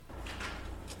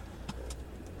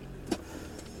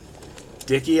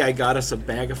Dickie, I got us a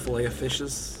bag of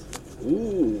Filet-O-Fishes.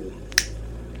 Ooh,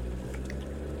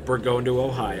 We're going to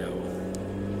Ohio.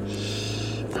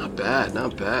 not bad,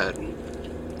 not bad.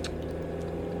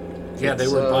 Yeah, they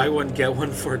were buy one, get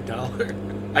one for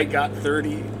 $1. I got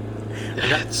 30. I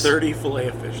got 30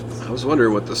 Filet-O-Fishes. I was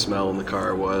wondering what the smell in the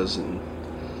car was, and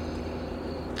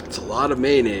it's a lot of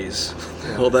mayonnaise.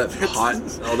 Yeah. All that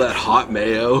hot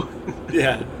mayo.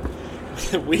 Yeah.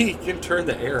 We can turn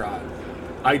the air on.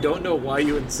 I don't know why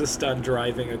you insist on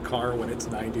driving a car when it's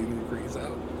 90 degrees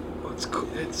out. It's cool.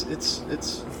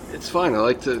 It's fine. I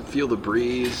like to feel the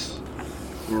breeze.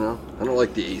 You know, I don't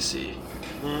like the AC.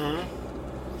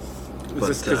 Is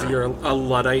this because you're a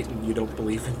Luddite and you don't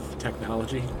believe in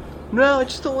technology? No, I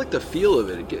just don't like the feel of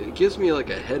it. It gives me like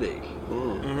a headache.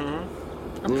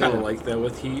 I'm kind of like that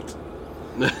with heat.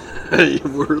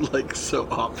 We're like so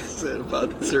opposite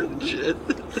about certain shit.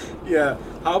 Yeah.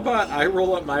 How about I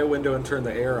roll up my window and turn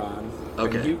the air on,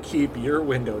 Okay. and you keep your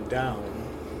window down,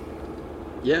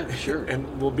 Yeah, sure.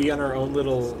 and we'll be on our own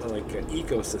little like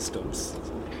ecosystems.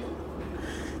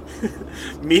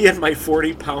 Me and my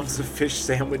 40 pounds of fish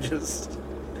sandwiches.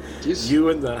 You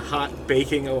and the hot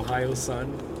baking Ohio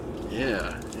sun.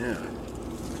 Yeah.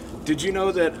 Did you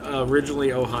know that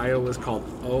originally Ohio was called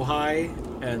Ojai,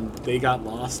 and they got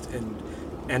lost and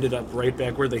ended up right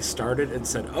back where they started and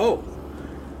said, "Oh,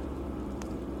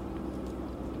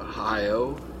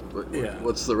 Ohio. Yeah.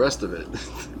 What's the rest of it?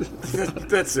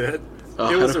 that's it."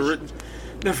 It was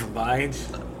Never mind.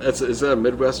 Is that a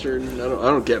Midwestern? I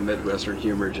don't get Midwestern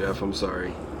humor, Jeff. I'm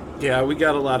sorry. Yeah, we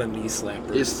got a lot of knee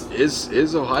slappers.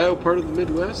 Is Ohio part of the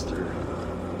Midwest, or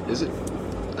is it?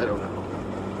 I don't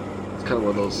know. It's kind of one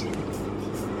of those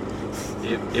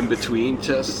in between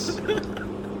tests.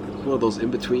 One of those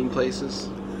in between places.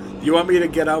 You want me to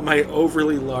get out my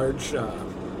overly large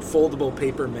foldable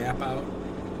paper map out?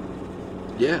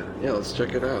 Yeah. Let's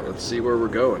check it out. Let's see where we're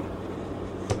going.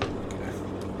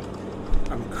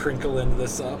 I'm crinkling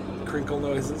this up. Crinkle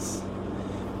noises.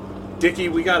 Dickie,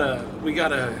 we gotta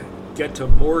get to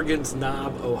Morgan's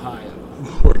Knob, Ohio.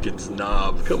 Morgan's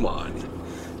Knob. Come on.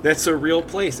 That's a real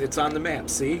place. It's on the map.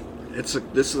 See? This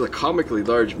is a comically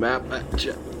large map.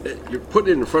 You're putting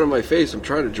it in front of my face. I'm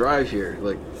trying to drive here.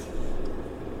 Like,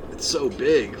 it's so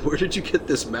big. Where did you get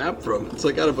this map from? It's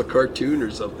like out of a cartoon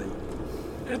or something.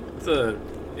 At the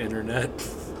internet.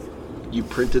 You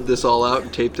printed this all out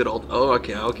and taped it all. Oh,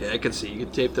 okay. I can see. You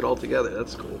taped it all together.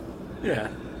 That's cool. Yeah.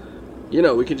 You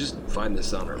know, we can just find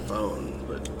this on our phone,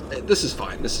 but this is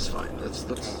fine. Let's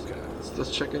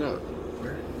check it out.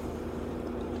 Where?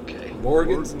 Okay.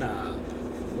 Morgan's Knob.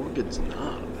 Morgan's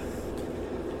Knob.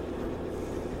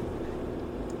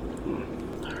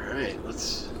 All right.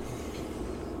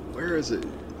 Where is it?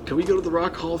 Can we go to the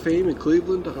Rock Hall of Fame in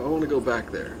Cleveland? I want to go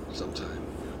back there sometime.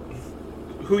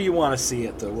 Who you want to see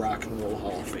at the Rock and Roll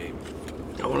Hall of Fame?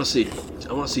 I want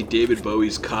to see David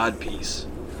Bowie's cod piece.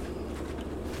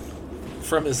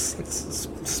 From his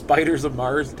Spiders of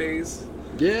Mars days?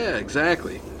 Yeah,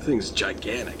 exactly. The thing's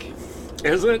gigantic.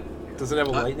 Is it? Does it have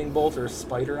a lightning bolt or a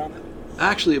spider on it?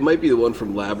 Actually, it might be the one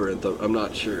from Labyrinth. I'm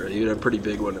not sure. He had a pretty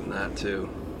big one in that, too.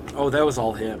 Oh, that was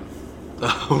all him.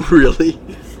 Oh, really?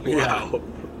 Yeah. Wow.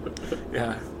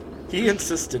 Yeah. He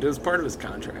insisted. It was part of his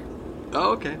contract.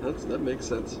 Oh, okay. That makes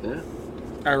sense. Yeah.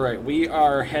 All right. We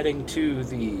are heading to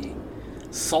the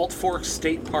Salt Fork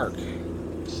State Park.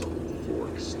 Salt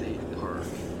Fork State Park.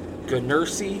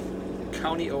 Guernsey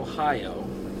County, Ohio.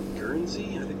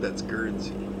 Guernsey? I think that's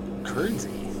Guernsey.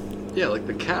 Guernsey? Yeah, like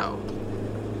the cow.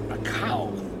 A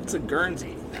cow? It's a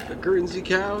Guernsey. A Guernsey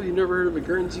cow? You never heard of a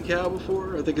Guernsey cow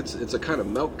before? I think it's a kind of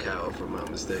milk cow, if I'm not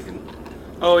mistaken.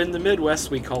 Oh, in the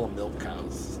Midwest, we call them milk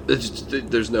cows.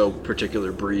 There's no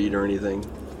particular breed or anything.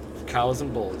 Cows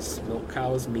and bulls. Milk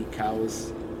cows, meat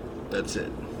cows. That's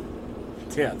it.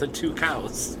 Yeah, the two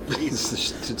cows.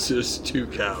 It's just two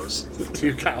cows.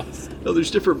 Two cows. No,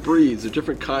 there's different breeds. There's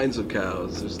different kinds of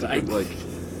cows. There's different,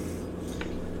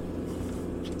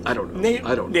 I don't know.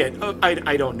 I don't know. Yeah,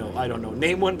 I don't know. I don't know.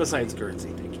 Name one besides Guernsey,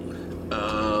 Dickie.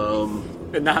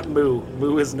 And not Moo.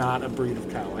 Moo is not a breed of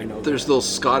cow. I know. There's those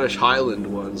Scottish Highland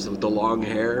ones with the long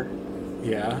hair.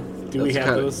 Yeah. Do we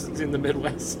have those in the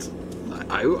Midwest?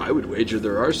 I would wager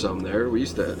there are some there.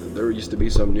 There used to be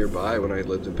some nearby when I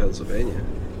lived in Pennsylvania.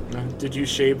 Did you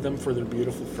shave them for their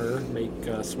beautiful fur? Make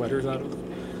sweaters out of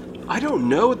them? I don't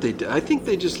know what they did. I think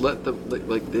they just let them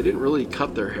like they didn't really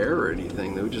cut their hair or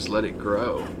anything. They would just let it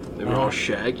grow. They were all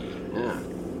shaggy. Yeah.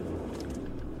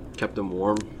 Kept them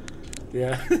warm.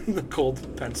 Yeah, the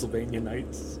cold Pennsylvania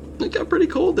nights. It got pretty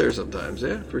cold there sometimes.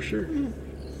 Yeah, for sure.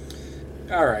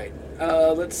 All right.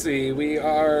 Let's see. We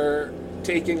are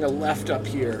taking a left up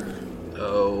here.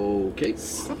 Okay.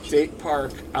 State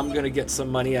Park, I'm going to get some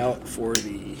money out for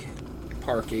the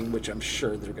parking, which I'm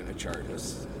sure they're going to charge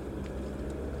us.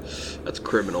 That's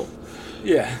criminal.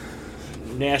 Yeah.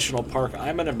 National Park,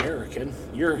 I'm an American.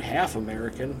 You're half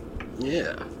American.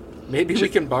 Yeah. Maybe we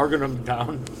can bargain them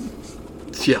down.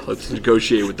 Yeah, let's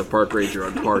negotiate with the park ranger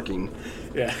on parking.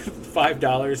 Yeah,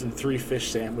 $5 and 3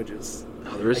 fish sandwiches.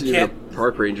 Oh, there isn't even a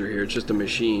park ranger here. It's just a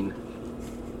machine.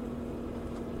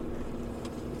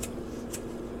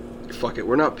 Fuck it,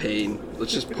 we're not paying.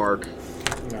 Let's just park.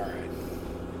 All right.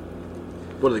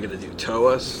 What are they gonna do? Tow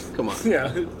us? Come on.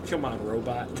 Yeah, come on,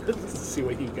 robot. Let's see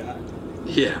what you got.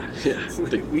 Yeah.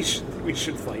 We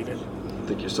should fight it.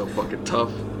 Think you're so fucking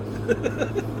tough?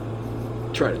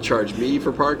 Try to charge me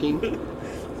for parking?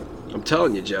 I'm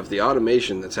telling you, Jeff, the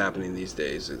automation that's happening these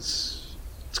days, it's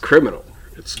criminal.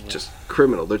 It's just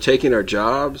criminal. They're taking our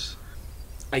jobs.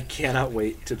 I cannot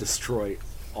wait to destroy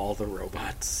all the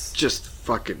robots. Just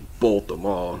fucking bolt them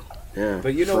all. Yeah.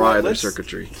 But you know fry what? their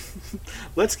circuitry.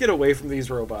 Let's get away from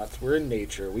these robots. We're in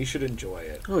nature. We should enjoy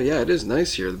it. Oh yeah, it is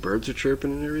nice here. The birds are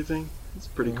chirping and everything. It's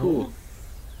pretty cool.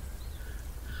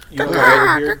 You know what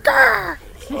over here?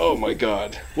 Oh my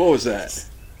god. What was that?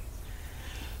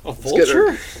 A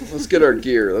vulture? Let's get our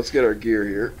gear. Let's get our gear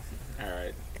here.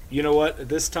 Alright. You know what?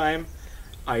 This time,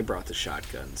 I brought the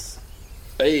shotguns.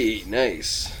 Hey,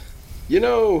 nice. You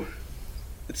know,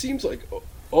 it seems like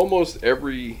almost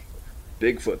every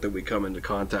Bigfoot that we come into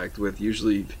contact with,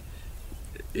 usually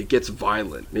it gets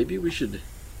violent. Maybe we should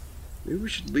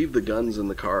leave the guns in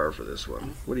the car for this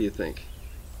one. What do you think?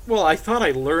 Well, I thought I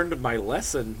learned my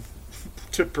lesson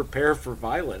to prepare for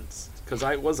violence, because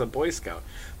I was a Boy Scout.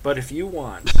 But if you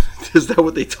want... Is that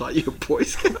what they taught you, Boy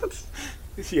Scouts?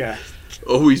 Yeah.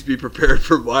 Always be prepared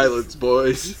for violence,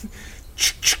 boys.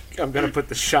 I'm going to put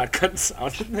the shotgun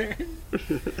sound in there.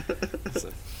 So,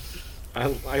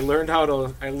 I learned how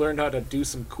to do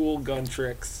some cool gun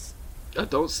tricks.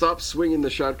 Don't stop swinging the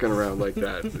shotgun around like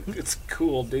that. It's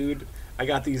cool, dude. I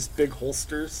got these big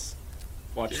holsters.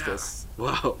 Watch this.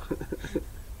 Wow.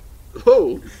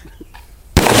 Whoa.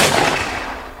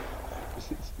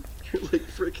 You're like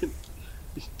freaking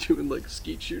doing like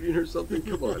skeet shooting or something.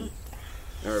 Come on.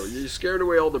 All right, you're scaring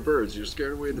away all the birds. You're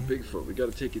scaring away the Bigfoot. We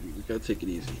gotta take it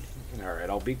easy. All right,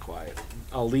 I'll be quiet.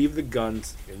 I'll leave the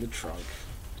guns in the trunk,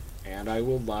 and I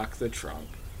will lock the trunk.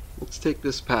 Let's take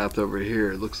this path over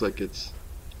here. It looks like it's.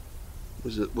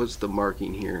 What's the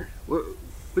marking here?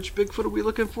 Which Bigfoot are we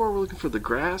looking for? We're looking for the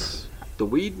grass, the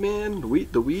weed man, the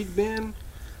weed man,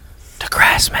 the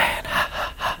grass man.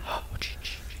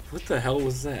 What the hell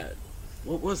was that?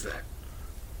 What was that?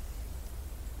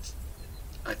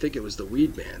 I think it was the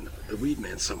weed man. The weed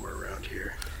man somewhere around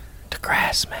here. The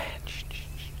grass man.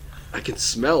 I can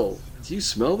smell. Do you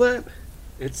smell that?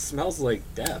 It smells like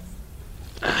death.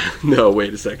 No,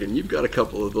 wait a second. You've got a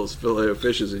couple of those fillet of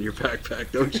fishes in your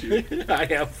backpack, don't you? I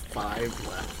have 5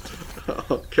 left.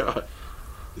 Oh, God.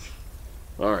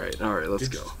 All right, let's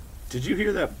go. Did you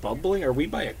hear that bubbling? Are we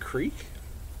by a creek?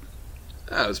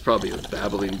 That was probably a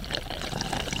babbling.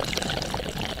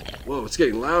 Whoa, it's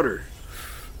getting louder.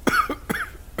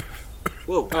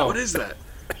 Whoa, What is that?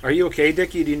 Are you okay,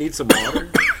 Dickie? Do you need some water?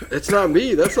 It's not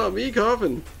me. That's not me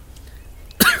coughing.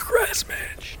 Grass man.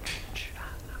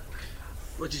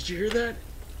 What, did you hear that?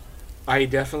 I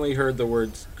definitely heard the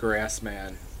words grass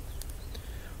man.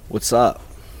 What's up?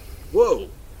 Whoa.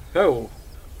 Oh.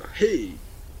 Hey.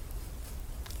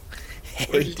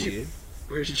 Hey, dude.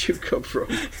 Where did you come from?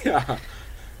 Yeah.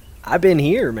 I've been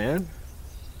here, man.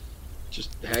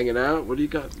 Just hanging out? What do you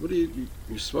got? You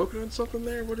smoking on something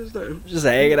there? What is that? Just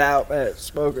hanging out, man.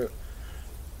 Smoking.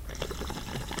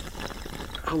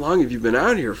 How long have you been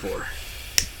out here for?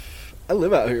 I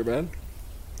live out here, man.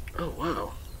 Oh,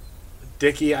 wow.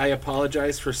 Dickie, I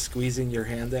apologize for squeezing your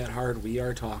hand that hard. We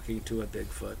are talking to a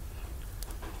Bigfoot.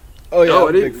 Oh, yeah.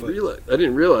 I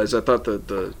didn't realize. I thought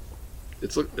that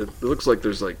it looks like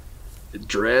there's like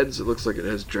dreads. It looks like it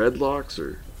has dreadlocks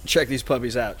or. Check these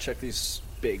puppies out. Check these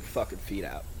big fucking feet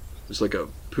out. There's like a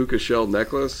puka shell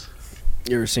necklace.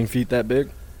 You ever seen feet that big?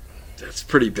 That's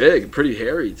pretty big, pretty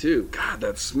hairy too. God,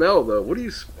 that smell though. What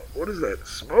is that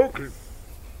smoking?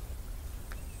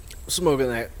 Smoking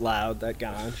that loud, that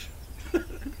ganj.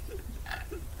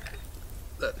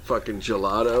 That fucking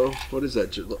gelato. What is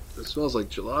that? It smells like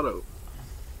gelato.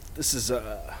 This is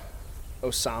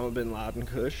Osama bin Laden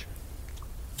Kush.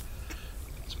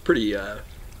 It's pretty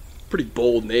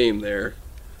bold name there.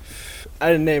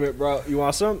 I didn't name it, bro. You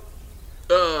want some?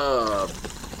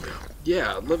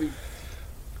 Yeah.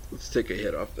 Let's take a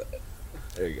hit off that.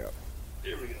 There you go.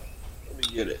 There we go. Let me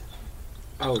get it.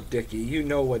 Oh, Dickie, you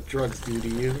know what drugs do to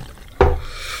you.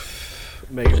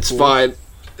 Make it It's cool. fine.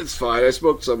 It's fine. I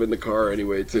smoked some in the car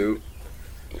anyway too.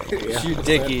 It's you,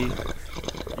 Dickie.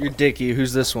 You're Dickie.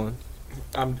 Who's this one?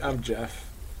 I'm Jeff.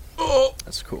 Oh,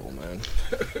 That's cool, man.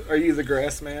 Are you the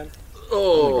grass man? I'm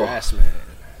oh, the grass man.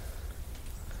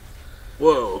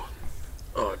 whoa.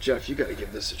 Oh, Jeff, you gotta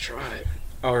give this a try.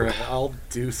 All right, I'll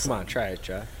do Come some. on, try it,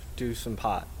 Jeff. Do some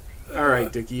pot. All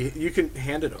right, Dickie, you can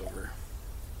hand it over.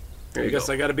 There I you guess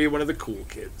go. I got to be one of the cool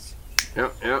kids. Yeah,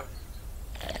 yeah.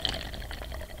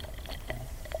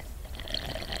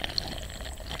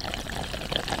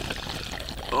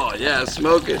 Oh yeah,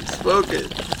 smoke it, smoke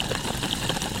it.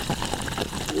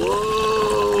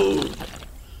 Whoa,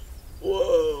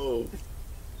 whoa.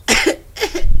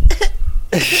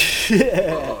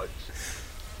 Oh,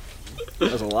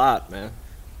 That was a lot, man.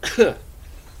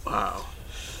 wow.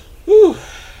 Whew.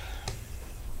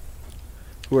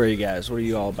 Who are you guys? What are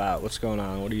you all about? What's going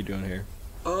on? What are you doing here?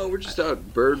 Oh, we're just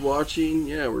out bird watching.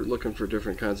 Yeah, we're looking for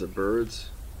different kinds of birds.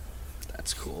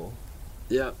 That's cool.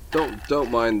 Yeah, don't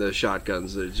mind the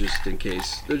shotguns. They're just in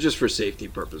case. They're just for safety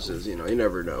purposes. You know, you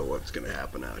never know what's gonna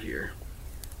happen out here.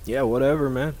 Yeah, whatever,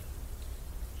 man.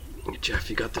 Jeff,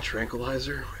 you got the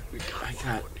tranquilizer? We got I one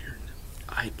got- here.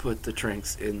 I put the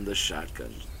tranks in the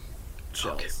shotgun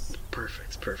shells. Okay,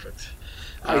 perfect, perfect.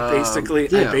 I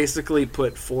yeah. basically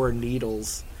put 4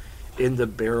 needles in the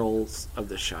barrels of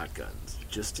the shotguns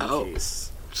just in Oh.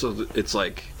 case. So it's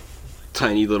like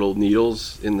tiny little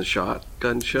needles in the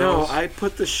shotgun No, shells? I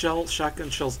put the shotgun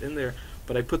shells in there,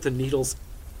 but I put the needles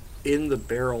in the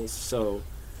barrels so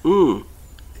Mm.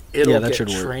 it'll Yeah, that get should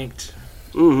work. tranked.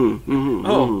 Mm-hmm, mm-hmm,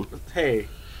 Oh, hey,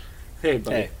 buddy.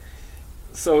 Hey.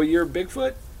 So you're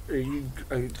Bigfoot? Are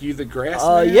you the grass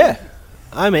man? Yeah.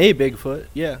 I'm a Bigfoot.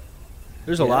 Yeah.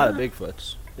 There's a lot of Yeah?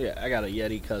 Bigfoots. Yeah, I got a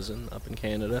Yeti cousin up in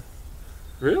Canada.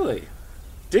 Really?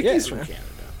 Dickie's Yeah, from man. Canada.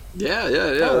 Yeah,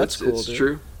 yeah, yeah. Oh, that's it's cool, dude.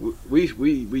 true.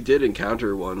 We did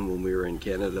encounter one when we were in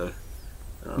Canada.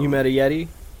 You met a Yeti?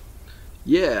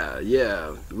 Yeah,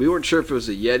 yeah. We weren't sure if it was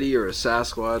a Yeti or a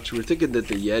Sasquatch. We were thinking that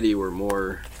the Yeti were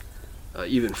more,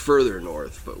 even further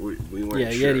north, but we weren't Yeah,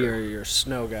 sure. Yeti are your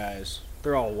snow guys.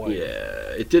 They're all white.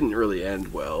 Yeah, it didn't really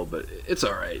end well, but it's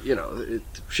all right. You know,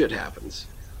 shit happens.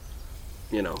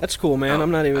 You know, That's cool, man. Out-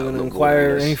 I'm not even out in going to the inquire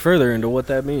wilderness. any further into what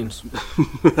that means.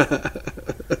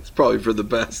 it's probably for the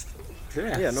best.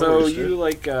 Yeah. Yeah, no so worries, you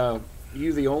dude.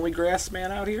 you the only grass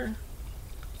man out here?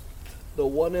 The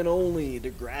one and only, the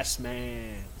grass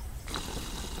man.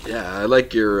 Yeah, I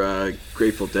like your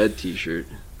Grateful Dead T-shirt.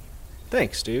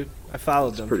 Thanks, dude. I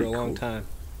followed them for pretty a long cool. time.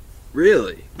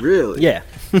 Really, really. Yeah.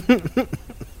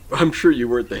 I'm sure you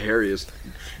weren't the hairiest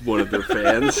one of their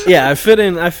fans. Yeah, I fit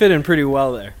in pretty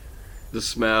well there. The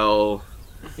smell,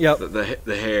 Yep.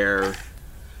 the hair.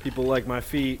 People like my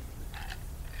feet.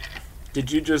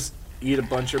 Did you just eat a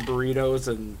bunch of burritos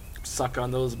and suck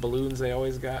on those balloons they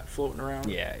always got floating around?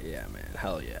 Yeah, man.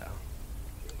 Hell yeah.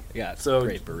 I got So,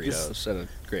 great burritos at a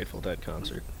Grateful Dead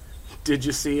concert. Did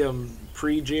you see him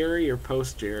pre-Jerry or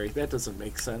post-Jerry? That doesn't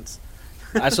make sense.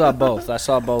 I saw both. I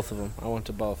saw both of them. I went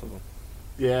to both of them.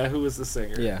 Yeah, who was the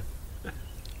singer? Yeah.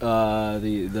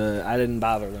 The I didn't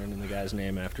bother learning the guy's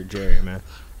name after Jerry, man.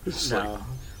 It's like No.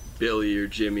 Billy or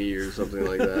Jimmy or something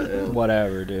like that. Yeah.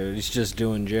 Whatever, dude. He's just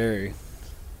doing Jerry.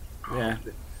 Yeah. Man,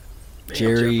 Jeff, I'm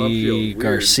Jerry feeling weird.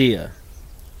 Garcia.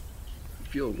 You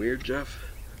feeling weird, Jeff?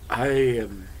 I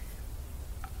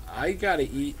gotta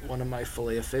eat one of my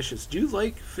fillet of fishes. Do you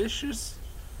like fishes?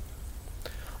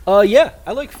 Yeah,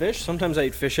 I like fish. Sometimes I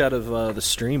eat fish out of the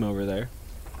stream over there.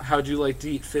 How'd you like to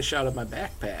eat fish out of my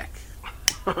backpack?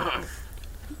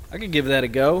 I could give that a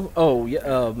go. Oh,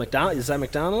 yeah. McDonald's, is that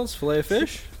McDonald's filet of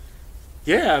fish?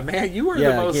 Yeah, man, you were the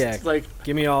Yeah, most yeah. like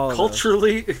Give me all of those.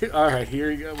 culturally. All right, here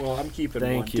you go. Well, I'm keeping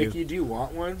Thank one. you. Dickie, do you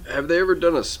want one? Have they ever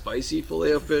done a spicy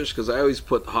fillet of fish? Because I always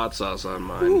put hot sauce on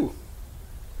mine. Ooh.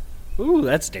 Ooh,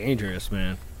 that's dangerous,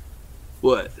 man.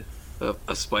 What?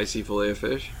 A spicy fillet of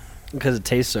fish? Because it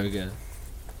tastes so good.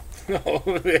 Oh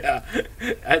yeah,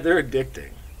 they're addicting.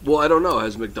 Well, I don't know.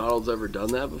 Has McDonald's ever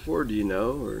done that before? Do you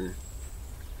know? Or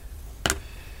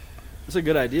That's a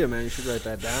good idea, man. You should write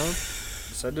that down.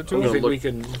 Send it Do to you gonna him. think we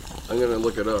can? I'm gonna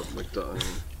look it up. McDonald's.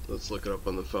 Let's look it up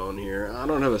on the phone here. I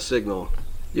don't have a signal.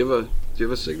 Do you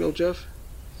have a signal, Jeff?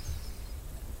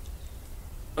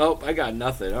 Oh, I got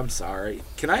nothing. I'm sorry.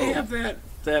 Can I have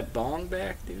that bong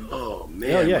back, dude? Oh Oh,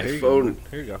 man, yeah, my here you phone go.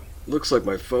 Here you go. looks like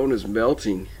my phone is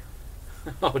melting.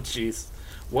 Oh, jeez.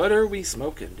 What are we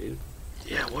smoking, dude?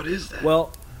 Yeah, what is that?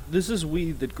 Well, this is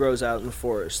weed that grows out in the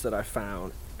forest that I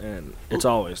found, and it's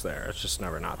always there. It's just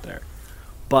never not there.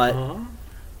 But Uh-huh.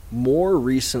 more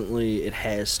recently, it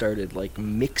has started like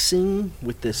mixing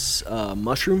with this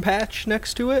mushroom patch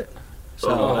next to it. So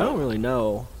Oh. I don't really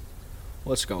know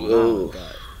what's going Whoa. on,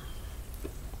 but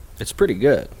it's pretty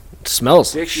good. It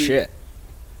smells like Dickie. shit.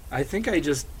 I think I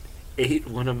just ate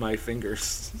one of my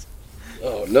fingers.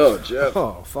 Oh no, Jeff.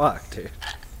 Oh fuck, dude.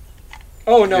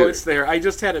 Oh no, Here. it's there. I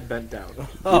just had it bent down.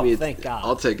 Oh, me a- thank God.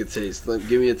 I'll take a taste.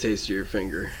 Give me a taste of your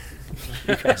finger.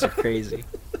 You guys are crazy.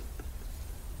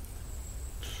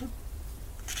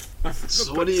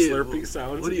 So what do you Slurping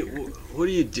sounds. what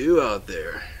do you do out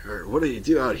there, or what do you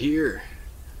do out here?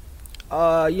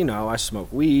 You know, I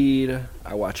smoke weed.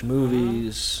 I watch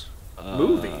movies.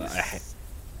 Movies?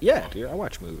 Yeah, dude, I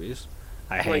watch movies.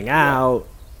 I hang what? out.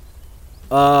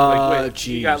 Wait,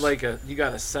 you got jeez. you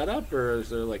got a setup, or is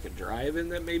there like a drive-in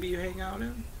that maybe you hang out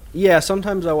in? Yeah,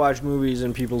 sometimes I watch movies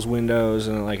in people's windows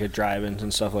and like at drive-ins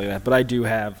and stuff like that. But I do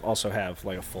also have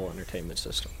like a full entertainment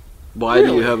system. Why do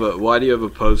you Really? have a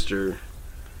poster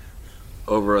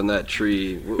over on that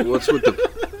tree? What's with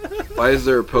the? Why is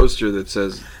there a poster that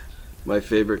says, "My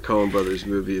favorite Coen Brothers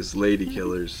movie is Lady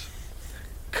Killers"?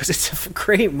 Because it's a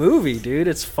great movie, dude.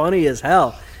 It's funny as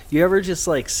hell. You ever just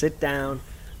like sit down,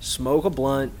 smoke a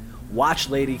blunt, watch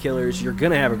Lady Killers? You're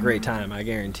gonna have a great time. I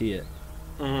guarantee it.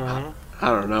 Mm-hmm. I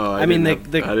don't know. I mean, I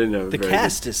didn't know the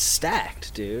cast is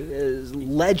stacked, dude. There's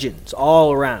legends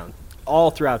all around, all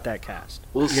throughout that cast.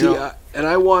 Well, You see, know- and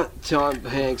I want Tom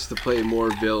Hanks to play more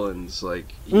villains. Like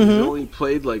he's Mhm. only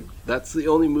played that's the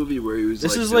only movie where he was.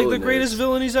 This like, is like the villainous. greatest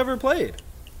villain he's ever played.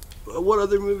 What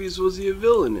other movies was he a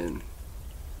villain in?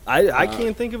 I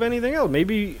can't think of anything else.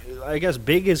 Maybe I guess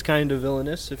Big is kind of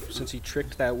villainous since he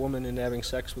tricked that woman into having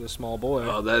sex with a small boy.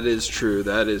 Oh, that is true.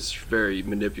 That is very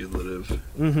manipulative.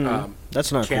 Mm-hmm.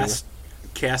 That's not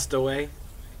Castaway.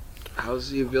 How's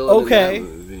he a villain Okay. in that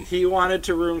movie? He wanted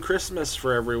to ruin Christmas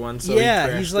for everyone, so yeah,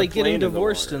 he he's crashed like the plane getting in the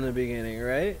divorced water. in the beginning,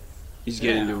 right? He's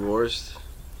getting Yeah. divorced.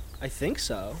 I think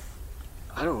so.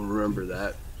 I don't remember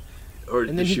that. Or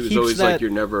And then he she was keeps always that- like, "You're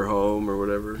never home" or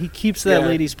whatever. He keeps that Yeah.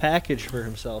 lady's package for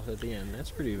himself at the end.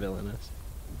 That's pretty villainous.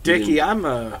 Dickie, I'm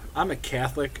a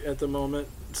Catholic at the moment,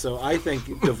 so I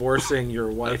think divorcing your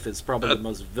wife is probably the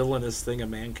most villainous thing a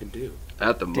man can do.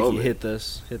 At the Dickie, moment. hit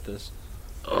this.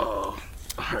 Oh,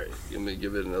 all right. Let me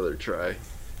give it another try.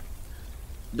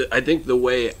 I think the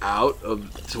way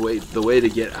to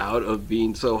get out of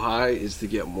being so high is to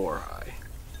get more high.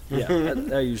 Yeah,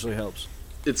 that usually helps.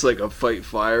 It's like a fight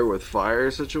fire with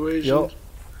fire situation. Yup.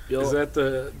 Is that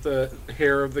the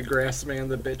hair of the grass man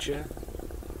that bit you?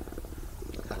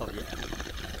 Oh, yeah.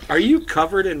 Are you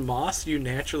covered in moss? You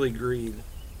naturally green.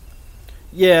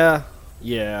 Yeah.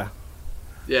 Yeah,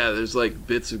 there's like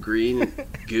bits of green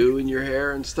goo in your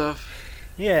hair and stuff.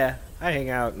 Yeah. I hang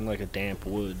out in like a damp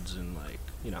woods and like,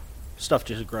 stuff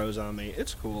just grows on me.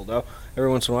 It's cool though. Every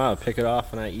once in a while I pick it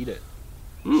off and I eat it.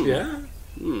 Mm. Yeah.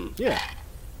 Mm. Yeah.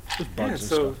 There's bugs Yeah, and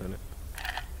so- stuff in it.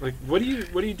 Like, what do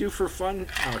you do for fun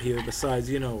out here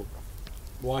besides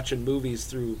watching movies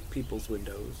through people's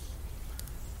windows?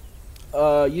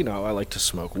 I like to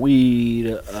smoke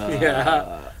weed.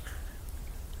 Yeah.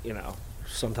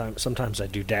 Sometimes I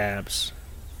do dabs.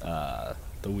 The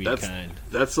weed kind.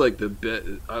 That's like the bit.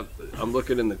 I'm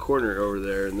looking in the corner over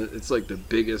there, and it's like the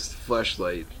biggest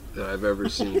fleshlight that I've ever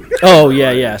seen. Oh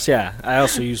yeah, yes, yeah. I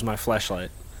also use my fleshlight,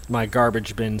 my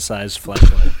garbage bin sized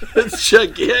fleshlight. It's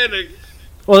gigantic.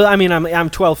 Well, I mean, I'm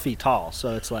 12 feet tall,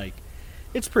 so it's like,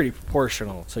 it's pretty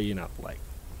proportional to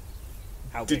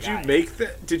how Did big you I am. make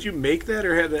that? Did you make that,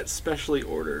 or have that specially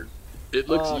ordered? It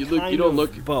looks. You kind don't of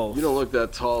look. both. You don't look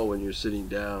that tall when you're sitting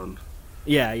down.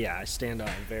 Yeah, I stand on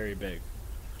very big.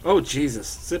 Oh Jesus!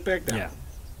 Sit back down.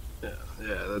 Yeah.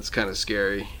 Yeah, that's kind of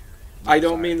scary. I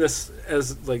don't Sorry. mean this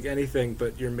as like anything,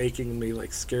 but you're making me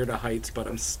like scared of heights. But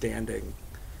I'm standing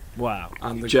Wow.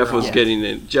 on the Jeff ground.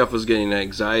 was getting an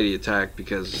anxiety attack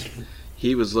because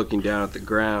he was looking down at the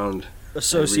ground, and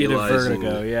Associated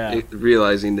vertigo, yeah.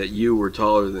 realizing that you were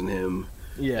taller than him,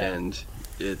 Yeah. and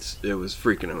it was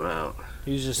freaking him out.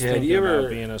 He was just Yeah, do thinking you about ever-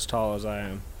 being as tall as I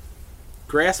am.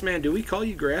 Grassman. Do we call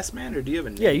you Grassman, or do you have a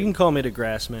name? Yeah, you can call me the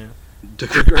grass man. The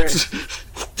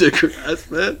grass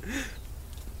man.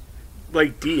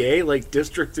 Like DA, like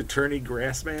District Attorney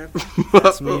Grassman.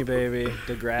 That's me, baby.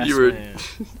 The grass You were- man.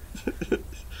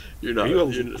 You're not. Are you a-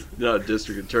 You're not a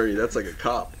district attorney. That's like a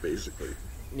cop, basically.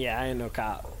 Yeah, I ain't no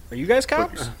cop. Are you guys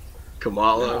cops?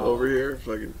 Kamala No. over here,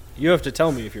 fucking. You have to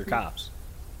tell me if you're cops.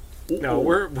 No,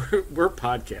 we're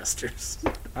podcasters.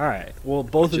 All right. Well,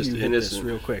 both of Just you hit this innocent.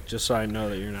 real quick, just so I know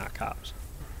that you're not cops.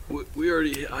 We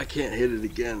already. I can't hit it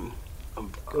again.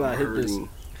 I'm Go on, hit this. hurting.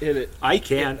 Hit it. I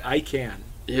can.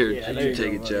 Here, Yeah, you there you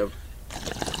take go, it, buddy. Jeff.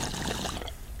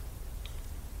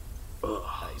 Ugh.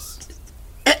 Nice.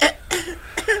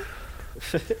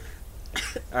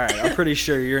 All right, I'm pretty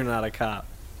sure you're not a cop.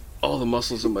 All the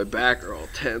muscles in my back are all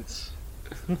tense.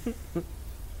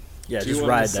 Yeah, Do you just want a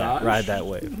ride massage? ride that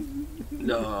wave.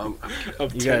 No,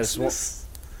 Of You guys tenseness?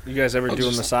 You guys ever I'll do a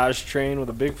just- massage train with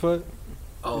a Bigfoot?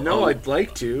 No, I'd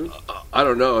like to. I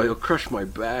don't know. He'll crush my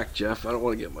back, Jeff. I don't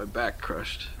want to get my back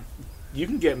crushed. You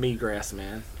can get me, Grass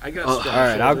Man. I got Oh, strong All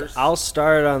right, shoulders. I'll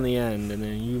start on the end, and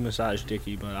then you massage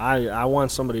Dickie. But I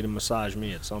want somebody to massage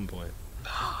me at some point.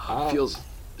 I'll- It feels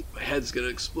my head's gonna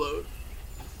explode.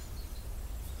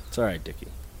 It's all right, Dickie.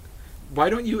 Why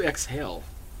don't you exhale?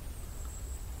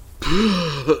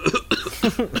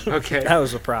 Okay. That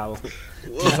was a problem.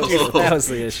 Whoa. That was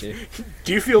the issue.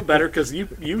 Do you feel better? Because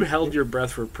you held your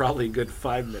breath for probably a good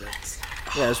 5 minutes.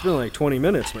 Yeah, it's been like 20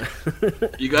 minutes, man.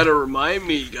 You gotta remind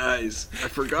me, guys. I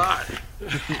forgot.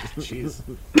 Jeez.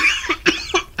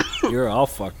 You're all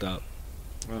fucked up.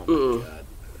 Oh, Ugh. my God.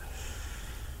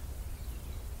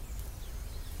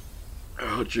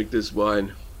 I'll drink this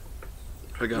wine.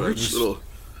 I got a Which- little.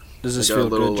 Does I this got feel a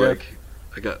little good, Jack?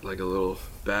 I got like a little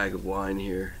bag of wine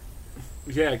here.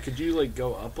 Yeah, could you, like,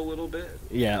 go up a little bit?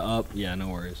 Yeah, up. Yeah, no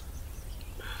worries.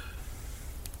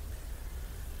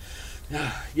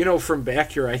 You know, from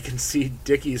back here, I can see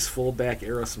Dickie's full back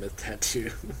Aerosmith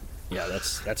tattoo. Yeah,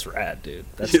 that's rad, dude.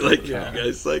 That's You like dope. you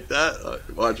guys like that?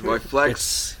 Watch if I flex.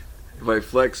 It's If I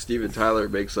flex, Steven Tyler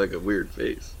makes like a weird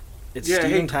face. it's Yeah,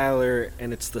 Steven hey- Tyler,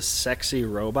 and it's the sexy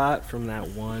robot from that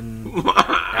one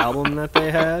album that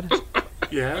they had,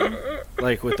 Yeah?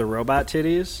 like with the robot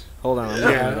titties. Hold on, I'm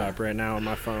looking Yeah. it up right now on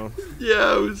my phone.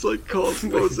 Yeah, it was like called.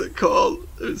 What was it called?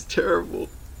 It was terrible.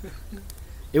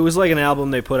 It was like an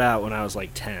album they put out when I was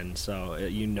like 10, so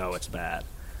you know it's bad.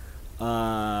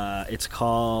 It's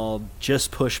called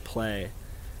Just Push Play.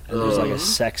 And there's like a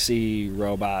sexy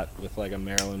robot with like a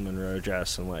Marilyn Monroe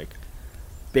dress and like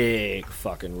big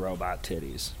fucking robot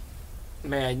titties.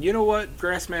 Man, you know what,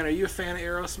 Grassman, are you a fan of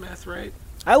Aerosmith, right?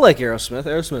 I like Aerosmith.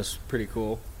 Aerosmith's pretty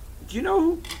cool. Do you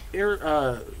know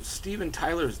who Steven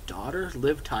Tyler's daughter,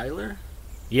 Liv Tyler?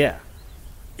 Yeah.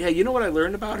 Yeah, you know what I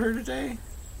learned about her today?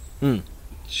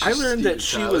 She's I learned that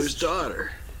Steven she was- Tyler's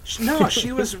daughter. No,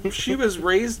 she was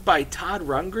raised by Todd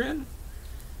Rundgren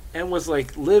and was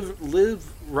like Liv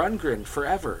Rundgren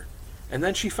forever. And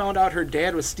then she found out her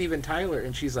dad was Steven Tyler,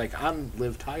 and she's like, I'm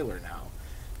Liv Tyler now.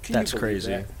 Can That's you believe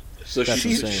crazy. that? So That's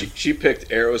she, insane. she picked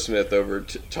Aerosmith over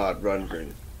Todd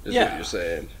Rundgren. Is Yeah. what you're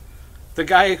saying? The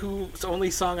guy whose only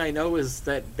song I know is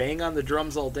that Bang on the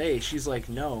Drums All Day. She's like,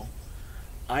 no,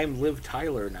 I'm Liv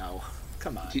Tyler now.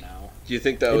 Come on now. Do you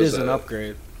think that It was is an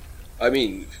upgrade. I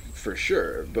mean, for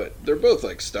sure, but they're both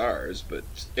like stars. But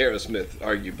Aerosmith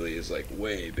arguably is like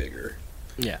way bigger.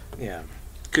 Yeah. Yeah.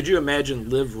 Could you imagine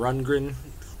Liv Rundgren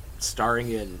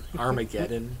starring in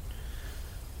Armageddon?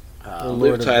 Lord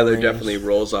Liv of the Tyler Rings. definitely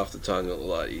rolls off the tongue a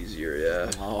lot easier.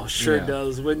 Yeah. Oh, sure Yeah.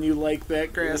 does. Wouldn't you like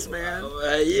that, Grass Man?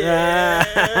 Yeah.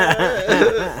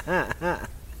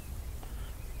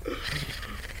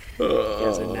 You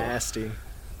guys are Oh. nasty.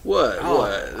 What? Oh.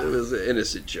 What? It was an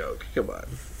innocent joke. Come on.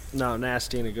 No,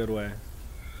 nasty in a good way.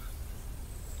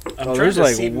 I'm Oh, trying there's to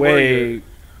like see more of your-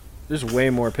 there's way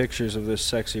more pictures of this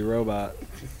sexy robot.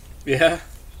 Yeah.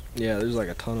 Yeah, there's like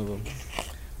a ton of them.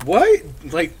 What?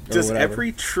 Like, Or does whatever.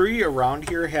 every tree around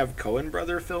here have Coen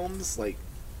Brother films like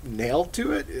nailed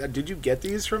to it? Did you get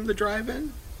these from the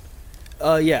drive-in?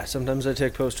 Yeah, sometimes I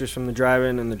take posters from the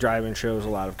drive-in, and the drive-in shows a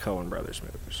lot of Coen Brothers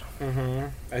movies. Mm-hmm.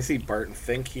 I see Barton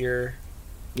Fink here.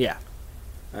 Yeah.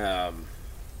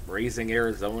 Raising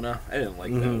Arizona. I didn't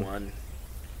like Mhm. that one.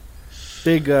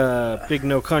 Big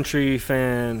No Country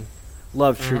fan.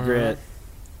 Love True Mhm. Grit.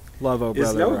 Love Oh Is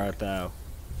Brother No- Where Art Thou.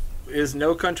 Is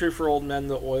No Country for Old Men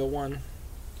the oil one?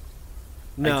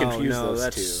 No, confuse no,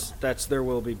 those that's There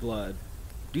Will Be Blood.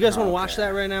 Do you guys want to watch Okay.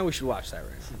 that right now? We should watch that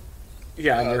right now.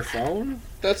 Yeah, on your phone?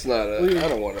 That's not a. We- I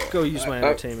don't want to. Go use my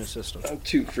entertainment system. I'm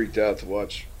too freaked out to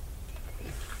watch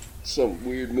some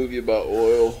weird movie about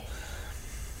oil.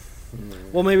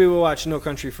 Well, maybe we'll watch No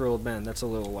Country for Old Men. That's a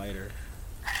little lighter.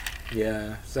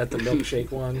 Yeah. Is that the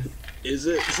milkshake one? Is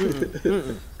it?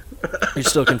 You're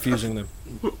still confusing them.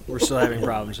 We're still having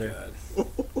problems here.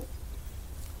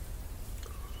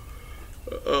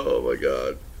 Oh my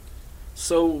god.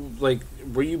 So, like,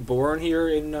 were you born here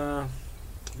in,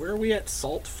 where are we at?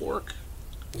 Salt Fork?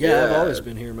 Yeah, I've Yeah. always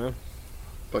been here, man.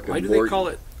 Fucking Why do they call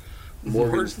it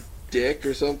Morgan's dick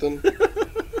or something?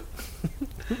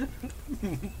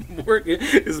 Morgan?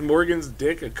 Is Morgan's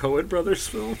Dick a Coen Brothers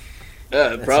film? Yeah,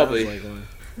 That probably. sounds like one.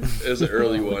 It was an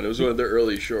early one. It was one of their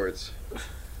early shorts.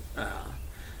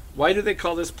 Why do they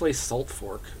call this place Salt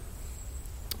Fork?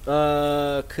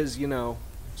 'Cause you know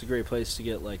it's a great place to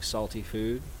get like salty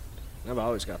food. I've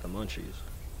always got the munchies.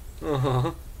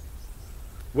 Uh-huh.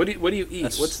 What do you eat?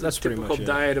 What's the That's pretty typical much it.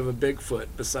 diet of a Bigfoot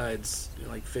besides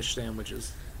like fish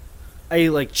sandwiches? I eat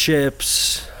like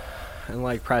chips and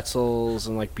like pretzels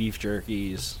and like beef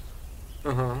jerkies.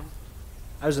 Uh-huh.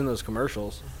 I was in those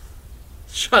commercials.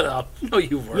 Shut up. No,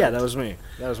 you weren't. Yeah, that was me.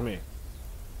 That was me.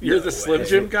 You're No the Slim way.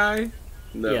 Jim guy?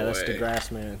 No yeah, that's way. the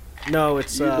grass man. No,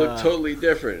 it's You look totally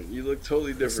different. You look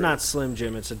totally different. it's not Slim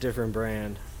Jim. It's a different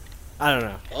brand. I don't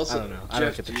know. Also, I don't know. I don't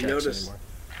Jeff, get the do you checks notice- anymore.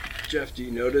 Jeff, do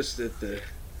you notice that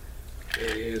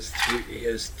he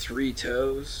has three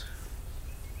toes,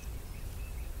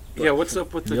 Yeah, what's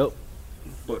up with the Yep.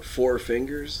 but four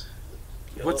fingers?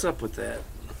 What's up with that?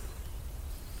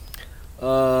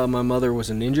 My mother was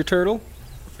a Ninja Turtle,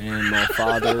 and my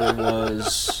father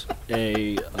was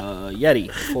a Yeti,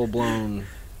 full blown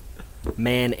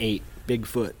man ape,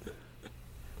 Bigfoot.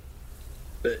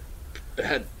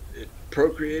 Had it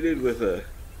procreated with a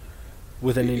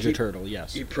With a Ninja He- Turtle,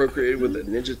 yes. he procreated with a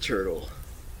Ninja Turtle.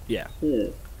 Yeah.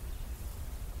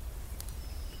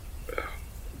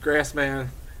 Grassman,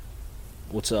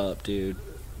 What's up, dude?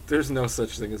 there's no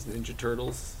such thing as Ninja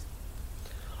Turtles.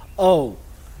 Oh,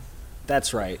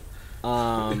 that's right.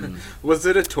 Um, Was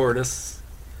it a tortoise?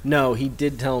 no, he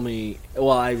did tell me. Well,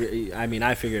 I mean,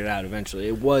 I figured it out eventually.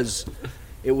 It was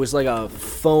like a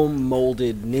foam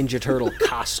molded Ninja Turtle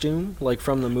costume, like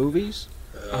from the movies.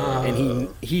 And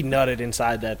he nutted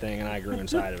inside that thing, and I grew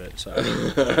inside of it. So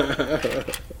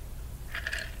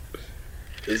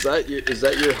Is that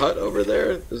your hut over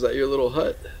there? Is that your little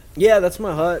hut? yeah, that's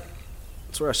my hut.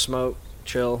 That's where I smoke,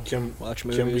 chill, Can, watch can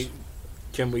movies.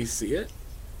 we see it?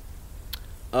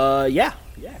 Yeah.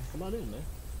 Come on in, man.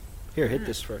 Here, hit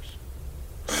this first.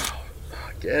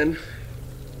 Again?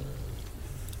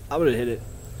 I'm gonna hit it.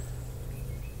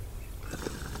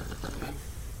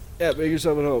 Yeah, make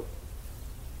yourself at home.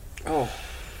 Oh,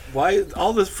 why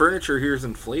all this furniture here is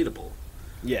inflatable?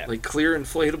 Yeah. Like clear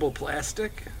inflatable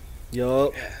plastic?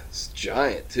 Yup. Yeah, it's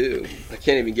giant too. I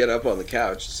can't even get up on the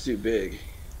couch. It's too big.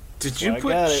 Did Well, you I put?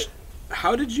 got it.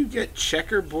 How did you get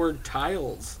checkerboard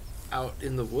tiles out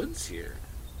in the woods here?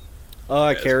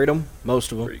 I Yes. carried them,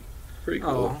 most of them. Pretty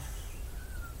cool. Oh.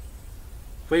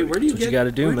 Wait, where do you That's what get? you got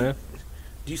to do, where man.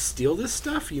 Do you steal this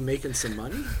stuff? You making some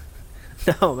money?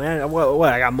 No, man.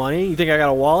 What? I got money? You think I got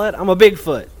a wallet? I'm a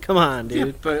Bigfoot. Come on, dude.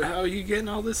 Yeah, but how are you getting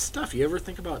all this stuff? You ever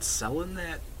think about selling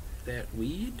that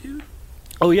weed, dude?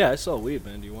 Oh yeah, I sell weed,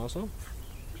 man. Do you want some?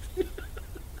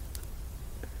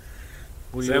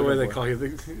 What Is are you that why looking they for? call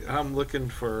you? I'm looking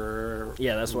for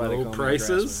Yeah, that's why they low call me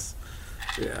prices.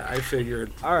 Yeah, I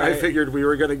figured. All right. I figured we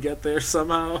were gonna get there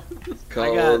somehow.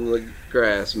 Call got- him the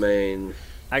grass man.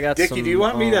 I got Dickie, some, do you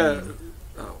want me to? um,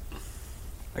 Oh,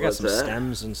 I got What's some that?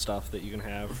 stems and stuff that you can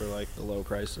have for like the low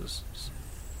prices.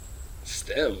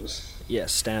 Stems. Yeah,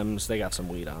 stems. They got some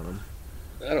weed on them.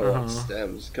 I don't want Uh-huh.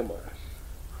 stems. Come on.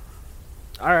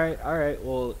 All right.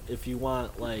 Well, if you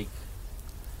want like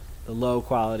the low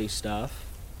quality stuff,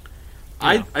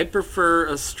 I prefer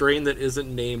a strain that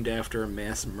isn't named after a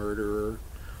mass murderer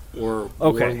or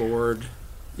Okay. warlord.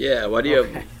 Yeah, why do you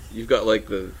Okay. have? You've got like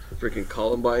the freaking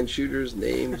Columbine shooters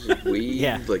names of weed.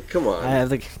 Yeah. Like, come on. I have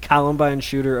the Columbine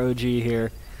Shooter OG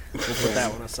here. We'll put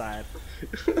that one aside.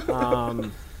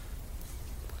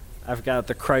 I've got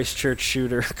the Christchurch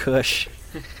Shooter Kush.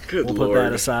 Good We'll lord. put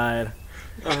that aside.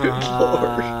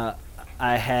 Uh-huh.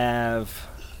 I have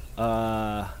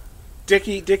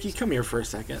Dickie, come here for a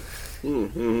second.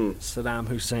 Mm-hmm. Saddam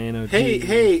Hussein OG.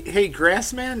 Hey,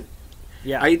 Grassman.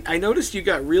 Yeah. I noticed you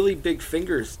got really big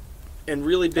fingers and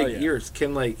really big yeah. ears.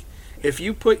 Can like, if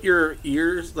you put your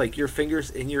ears, like your fingers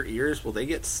in your ears, will they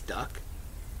get stuck?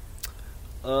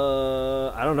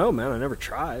 I don't know, man. I never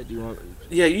tried. Do you want?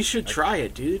 Yeah, you should try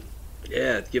it, dude.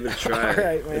 Yeah, give it a try. All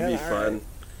right, man, It'd be all fun. right.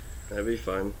 That'd be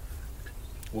fun.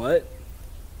 What?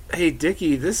 Hey,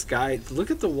 Dickie, this guy,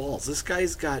 look at the walls. This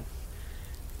guy's got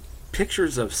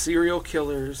pictures of serial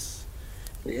killers,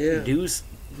 Yeah.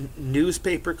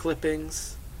 newspaper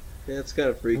clippings. Yeah, it's kind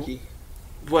of freaky.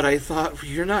 What I thought,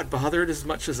 you're not bothered as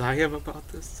much as I am about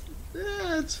this.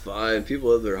 Yeah, it's fine.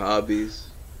 People have their hobbies.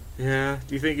 Yeah.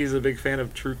 Do you think he's a big fan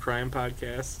of true crime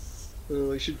podcasts?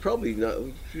 We should probably not.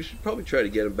 We should probably try to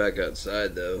get him back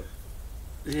outside, though.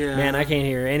 Yeah. Man, I can't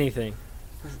hear anything.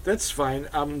 That's fine.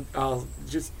 I'm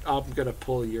gonna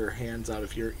pull your hands out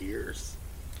of your ears.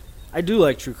 I do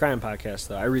like true crime podcasts,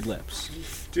 though. I read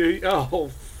lips. Dude, oh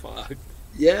fuck.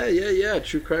 Yeah.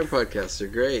 True crime podcasts are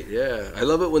great. Yeah, I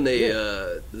love it when they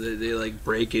they like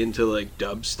break into like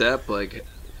dubstep like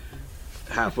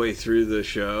halfway through the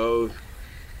show.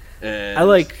 And I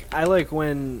like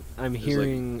when I'm there's,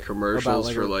 hearing like, commercials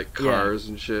about, for like cars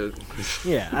and shit.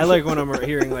 Yeah, I like when I'm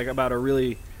hearing like about a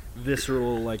really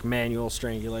visceral like manual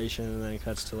strangulation, and then it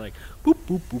cuts to like boop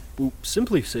boop boop boop.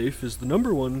 Simply Safe is the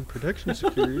 #1 protection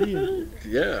security.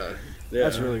 Yeah.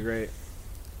 That's really great.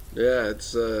 Yeah,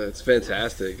 it's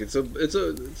fantastic. It's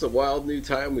a wild new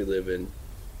time we live in.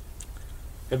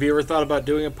 Have you ever thought about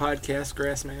doing a podcast,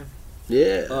 Grassman?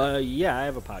 Yeah. Yeah, I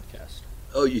have a podcast.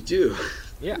 Oh, you do.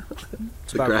 Yeah,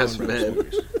 it's The about Grass Coen Brothers Man.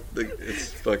 movies.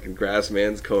 It's fucking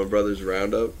Grassman's Coen Brothers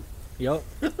Roundup. Yup.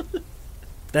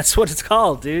 That's what it's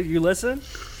called, dude. You listen?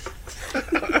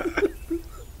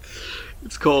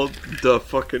 It's called The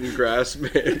fucking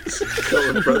Grassman's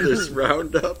Coen Brothers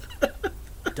Roundup.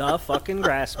 Duh, fucking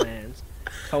Grassman's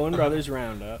Coen Brothers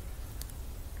Roundup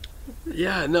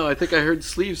Yeah, no, I think I heard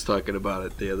Sleeves talking about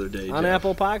it the other day. on Jeff.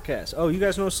 Apple Podcasts. Oh, you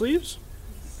guys know Sleeves?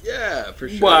 Yeah, for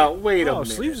sure. Well, wait a Oh,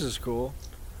 minute. Sleeves is cool.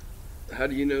 How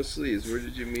do you know Sleeves? Where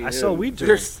did you meet him? I saw weed to him.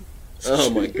 There's Oh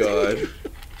my god.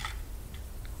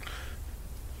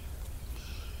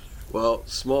 Well,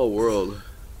 small world.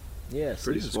 Yeah, Pretty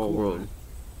Sleeves is small cool, world.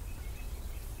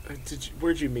 man.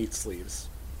 Where'd you meet Sleeves?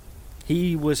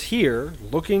 He was here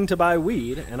looking to buy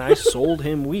weed, and I sold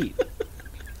him weed.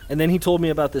 And then he told me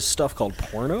about this stuff called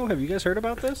porno. Have you guys heard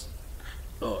about this?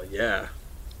 Oh yeah.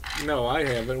 No, I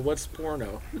haven't. What's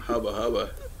porno? Hubba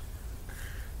hubba.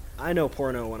 I know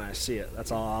porno when I see it.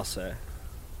 That's all I'll say.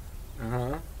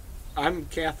 Uh-huh. I'm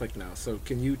Catholic now, so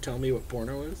can you tell me what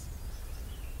porno is?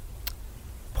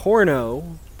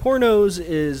 Pornos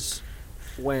is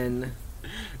when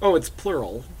Oh, it's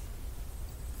plural.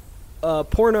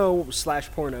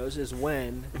 porno/pornos is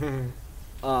when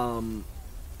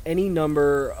any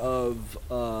number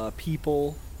of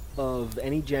people of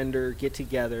any gender get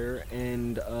together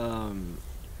and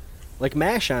like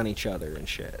mash on each other and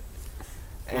shit,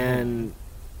 and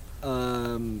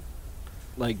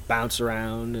like bounce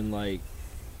around and like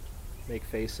make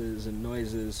faces and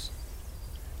noises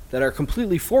that are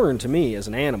completely foreign to me as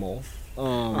an animal,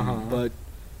 but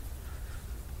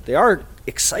they are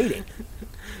exciting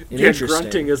and Yeah,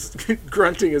 interesting.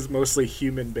 grunting is mostly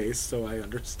human based, so I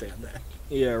understand that.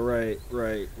 Yeah, right.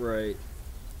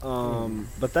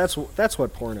 But that's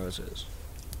what pornos is.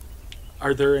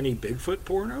 Are there any Bigfoot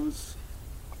pornos?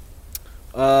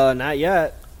 Not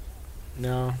yet.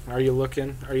 No. Are you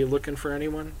looking for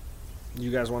anyone?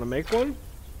 You guys want to make one?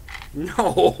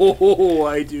 No,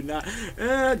 I do not.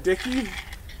 Dickie?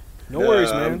 No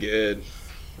worries, I'm man. good.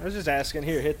 I was just asking.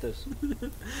 Here, hit this.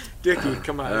 Dickie,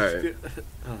 come on. All right.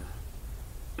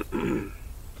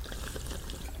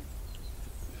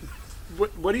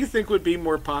 What do you think would be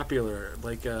more popular?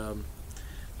 Like a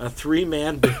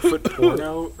 3-man Bigfoot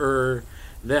porno, or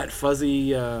that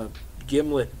fuzzy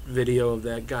Gimlet video of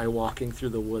that guy walking through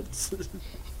the woods?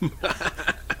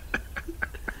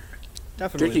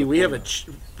 Definitely. Dickie, the we have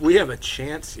porno. a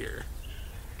chance here.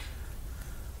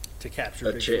 To capture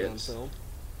A Bigfoot on chance. film.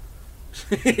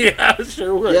 Yeah,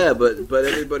 sure would. Yeah, but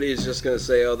everybody is just gonna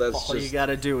say, "Oh, that's All you just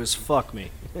gotta do is fuck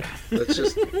me. that's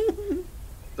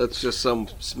just some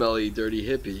smelly, dirty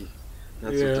hippie."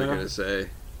 That's what they're Yeah. gonna say.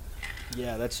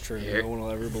 Yeah, that's true. Here. No one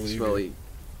will ever believe Smelly.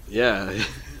 Yeah.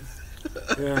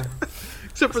 Yeah.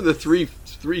 Except for the three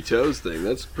toes thing.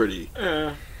 That's pretty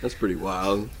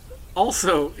wild.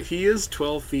 Also, he is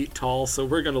 12 feet tall, so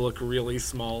we're gonna look really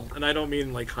small, and I don't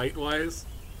mean like height wise.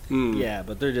 Hmm. Yeah,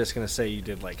 but they're just gonna say you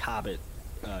did like Hobbit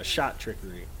shot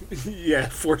trickery. Yeah,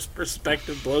 forced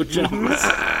perspective blowjobs.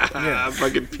 Yeah.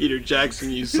 Fucking Peter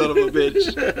Jackson, you son of a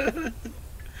bitch.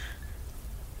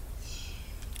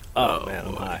 Oh man,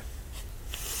 I'm high.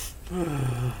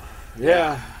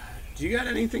 Yeah. Do you got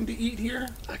anything to eat here?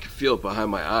 I can feel it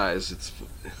behind my eyes. It's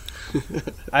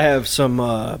I have some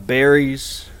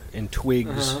berries and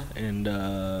twigs Uh-huh.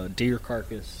 and deer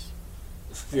carcass.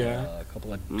 Yeah. A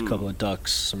couple of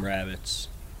ducks, some rabbits.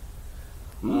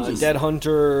 Mm. Dead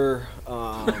hunter,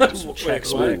 some Wait,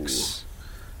 Chex what? Mix.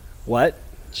 What?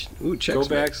 Ooh, Chex Go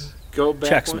back. Mix. Go back.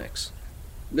 Chex one. Mix.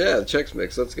 Yeah, the Chex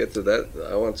Mix. Let's get to that.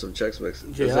 I want some Chex Mix.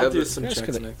 Does it Yeah, I'll have do the- some You guys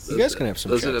Chex can- Mix. You guys can have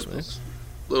some Does it Chex have Mix.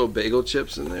 little bagel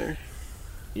chips in there?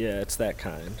 Yeah, it's that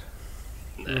kind.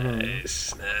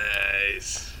 Nice,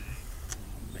 nice.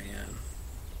 Man.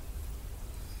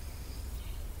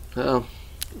 Oh,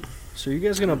 So you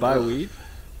guys gonna buy weed?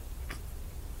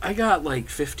 I got like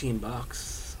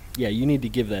 $15. Yeah, you need to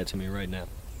give that to me right now.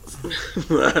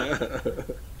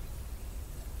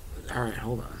 All right,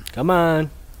 hold on. Come on,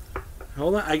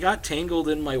 Hold on. I got tangled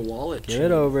in my wallet. give chain.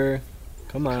 it over.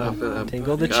 Come on, Cop it up.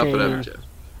 tingle the Cop it up, chain. Jeff.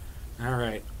 All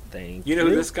right. Thank You know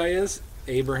who this guy is?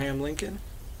 Abraham Lincoln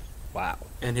Wow.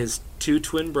 and his 2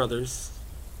 twin brothers.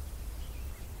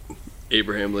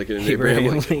 Abraham Lincoln and Abraham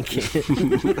Lincoln.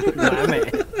 Lincoln. My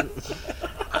man.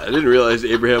 I didn't realize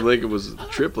Abraham Lincoln was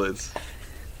triplets.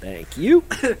 Thank you.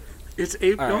 It's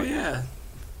April. All Oh right. yeah.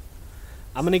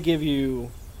 I'm gonna give you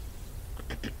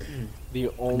the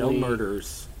only No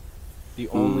murders. the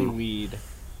only weed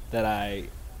that I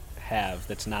have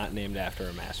that's not named after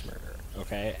a mass murderer.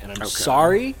 Okay, and I'm Okay.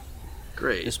 sorry.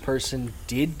 Great. This person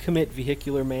did commit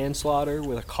vehicular manslaughter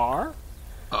with a car.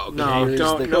 Oh, okay. No, Here's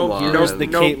don't. the, No, here's no, the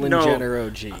no, Caitlyn no. Jenner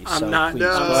OG. I'm so not- please no.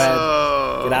 go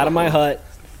ahead. Get out of my hut.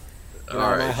 Get All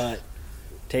out of my right. hut.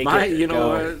 Take My, it. you know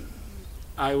go. what?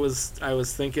 I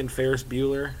was thinking Ferris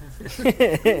Bueller.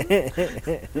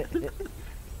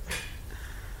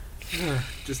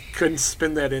 Just couldn't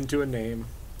spin that into a name.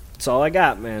 That's all I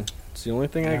got, man. It's the only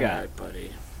thing I All got. right,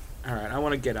 buddy. All right, I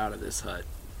want to get out of this hut.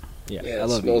 Yeah, Yeah, I it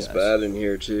love smells you guys. bad in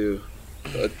here too.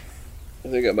 But I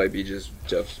think that might be just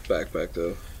Jeff's backpack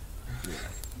though.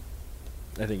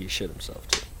 I think he shit himself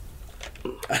too.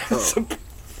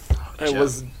 It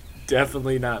was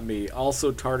definitely not me.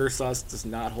 Also, tartar sauce does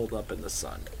not hold up in the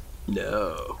sun.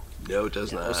 No, it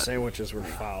does Those not. sandwiches were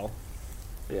foul.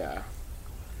 Yeah.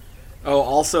 Oh,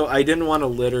 also, I didn't want to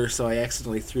litter, so I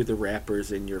accidentally threw the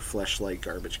wrappers in your Fleshlight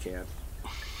garbage can.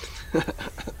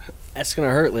 That's gonna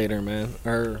hurt later, man.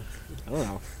 Or I don't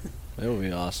know. That would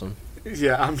be awesome.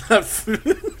 Yeah, I'm not.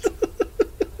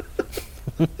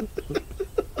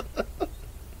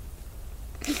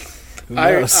 Who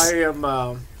I knows? am.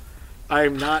 I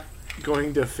am not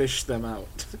going to fish them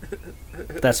out.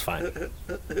 That's fine.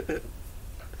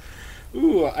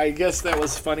 Ooh, I guess that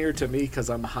was funnier to me because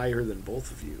I'm higher than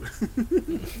both of you.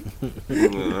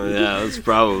 Yeah, that's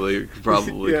probably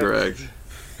Yeah. correct.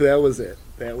 That was it.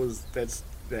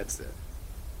 That's it.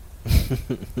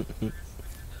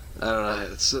 I don't know.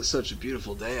 It's such a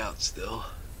beautiful day out still.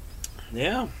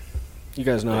 Yeah. You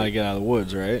guys know how to get out of the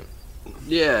woods, right?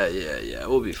 Yeah.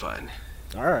 We'll be fine.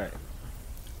 All right.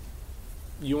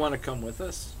 You want to come with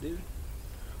us, dude?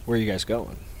 Where are you guys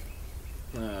going?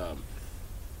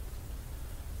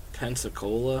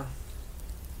 Pensacola.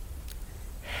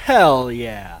 Hell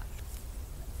yeah.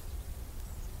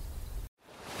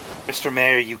 Mr.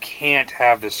 Mayor, you can't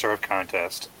have this surf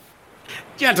contest.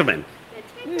 Gentlemen,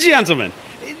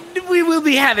 we will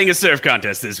be having a surf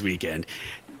contest this weekend.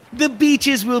 The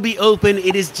beaches will be open.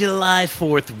 It is July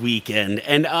 4th weekend,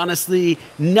 and honestly,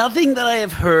 nothing that I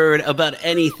have heard about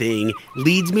anything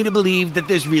leads me to believe that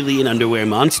there's really an underwear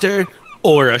monster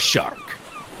or a shark.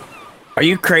 Are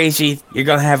you crazy? You're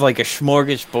gonna have like a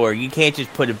smorgasbord. You can't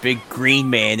just put a big green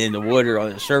man in the water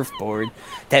on a surfboard.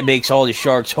 That makes all the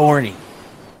sharks horny.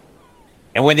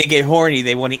 And when they get horny,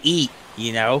 they want to eat,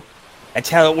 you know? That's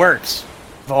how it works,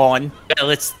 Vaughn. Well,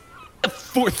 it's the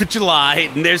 4th of July,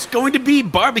 and there's going to be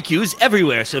barbecues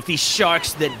everywhere, so if these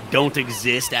sharks that don't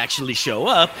exist actually show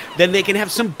up, then they can have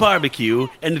some barbecue,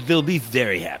 and they'll be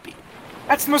very happy.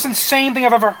 That's the most insane thing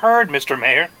I've ever heard, Mr.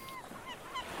 Mayor.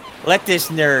 Let this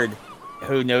nerd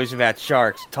who knows about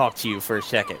sharks talk to you for a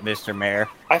second, Mr. Mayor.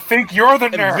 I think you're the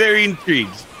I'm nerd. very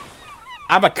intrigued.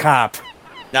 I'm a cop,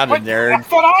 not a What? I nerd.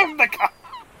 thought I'm the guy.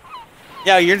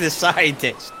 No, you're the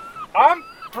scientist. I'm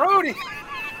Brody.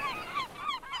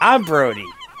 I'm Brody.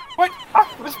 What? I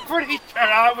was pretty sure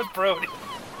I was Brody.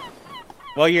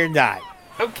 Well, you're not.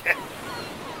 Okay.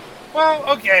 Well,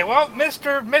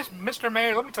 Mr.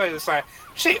 Mayor, let me tell you this sign.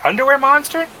 See, underwear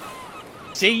monster?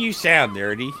 See, you sound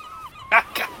nerdy.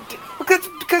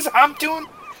 Because I'm doing.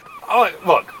 Oh,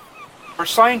 look. For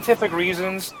scientific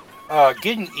reasons,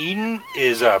 getting eaten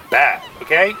is bad.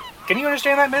 Okay? Can you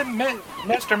understand that,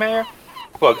 Mr. Mayor?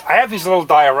 Look, I have these little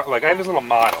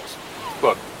models.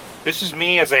 Look, this is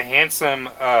me as a handsome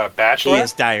He bachelor.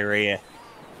 has diarrhea.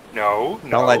 No.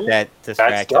 Don't let that That's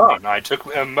distract you. done. I took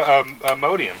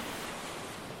Imodium.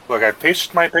 Look, I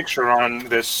pasted my picture on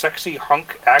this sexy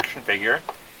hunk action figure.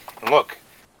 And look,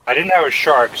 I didn't have a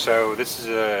shark, so this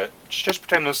is just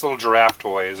pretend this little giraffe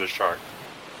toy is a shark.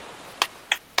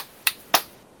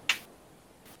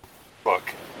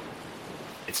 Look,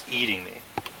 it's eating me.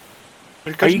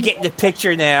 Are you getting the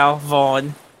picture now,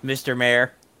 Vaughn, Mr.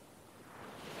 Mayor?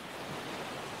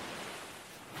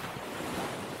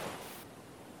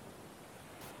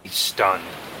 He's stunned.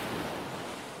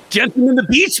 Gentlemen, the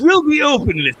beach will be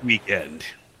open this weekend.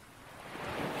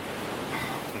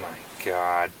 Oh my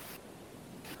god.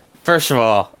 First of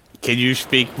all, can you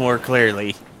speak more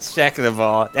clearly? Second of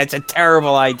all, that's a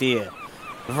terrible idea.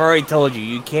 I've already told you,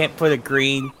 you can't put a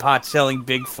green pot-selling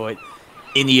Bigfoot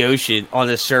in the ocean on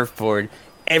a surfboard.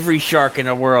 Every shark in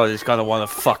the world is gonna want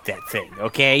to fuck that thing,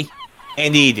 okay?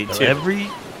 And eat it, too.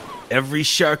 Every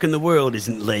shark in the world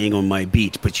isn't laying on my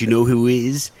beach, but you know who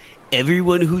is?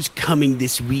 Everyone who's coming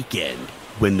this weekend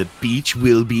when the beach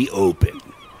will be open.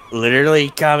 Literally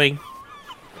coming.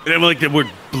 I don't like that we're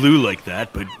blue like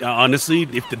that, but honestly,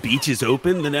 if the beach is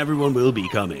open, then everyone will be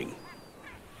coming.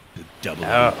 The double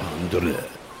entendre.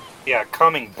 Yeah,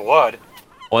 coming blood.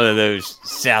 One of those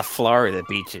South Florida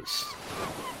beaches.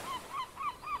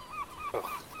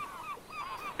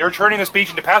 You're turning this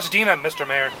beach into Pasadena, Mr.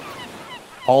 Mayor.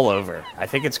 Haulover. I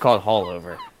think it's called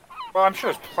Haulover. Well, I'm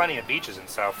sure there's plenty of beaches in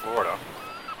South Florida.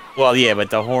 Well, yeah,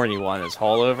 but the horny one is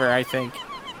Haulover, I think.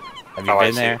 Have you Oh, I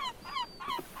been see. there?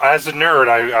 As a nerd,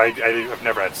 I've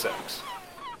never had sex.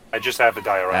 I just have a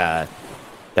diorama.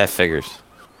 That figures.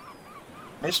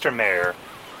 Mr. Mayor,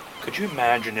 could you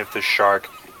imagine if the shark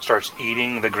starts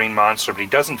eating the green monster, but he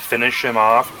doesn't finish him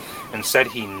off? Instead,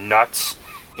 he nuts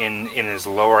in his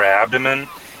lower abdomen,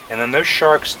 and then those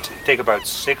sharks take about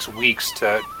 6 weeks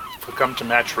to come to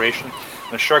maturation.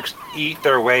 The sharks eat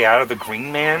their way out of the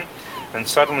green man, and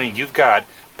suddenly you've got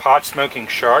pot-smoking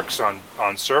sharks on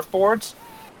surfboards?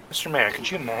 Mr. Mayor, could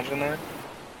you imagine that?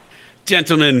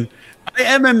 Gentlemen, I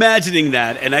am imagining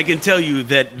that, and I can tell you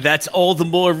that that's all the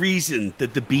more reason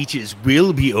that the beaches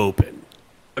will be open.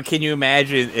 But can you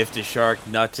imagine if the shark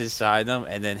nuts inside them,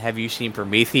 and then have you seen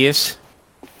Prometheus?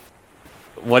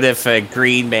 What if a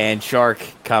green man shark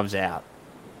comes out?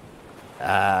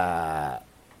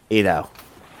 You know.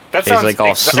 That He's sounds like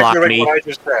all exactly slop like meat. what I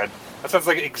just said. That sounds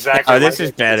like exactly Oh, like this I is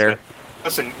just better. said.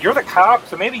 Listen, you're the cop,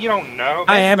 so maybe you don't know.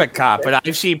 I am a cop, but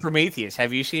I've seen Prometheus.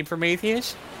 Have you seen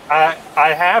Prometheus? I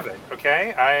haven't,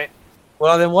 okay?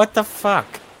 Well, then what the fuck?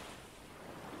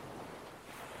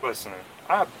 Listen,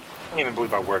 I can't even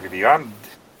believe I work with you.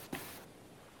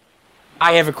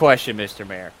 I have a question, Mr.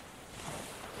 Mayor.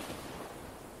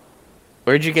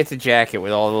 Where'd you get the jacket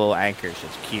with all the little anchors?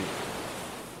 It's cute.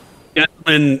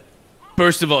 Gentlemen,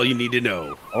 first of all, you need to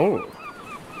know Oh.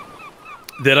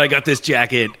 that I got this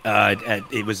jacket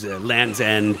it was a Land's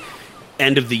End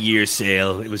end of the year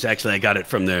sale. It was actually, I got it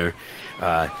from their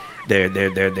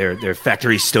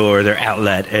factory store, their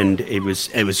outlet, and it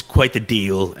was quite the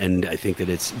deal. And I think that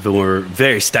it's a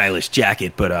very stylish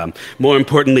jacket. But more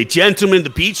importantly, gentlemen, the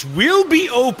beach will be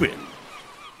open.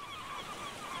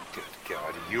 Good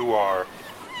God,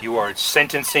 you are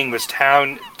sentencing this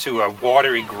town to a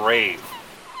watery grave.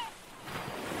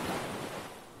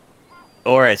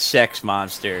 Or a sex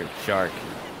monster shark.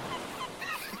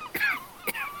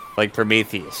 Like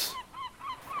Prometheus.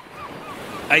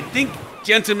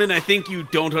 Gentlemen, I think you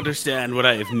don't understand what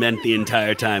I have meant the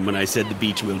entire time when I said the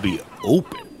beach will be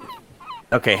open.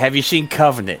 Okay, have you seen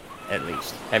Covenant, at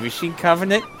least? Have you seen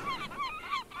Covenant?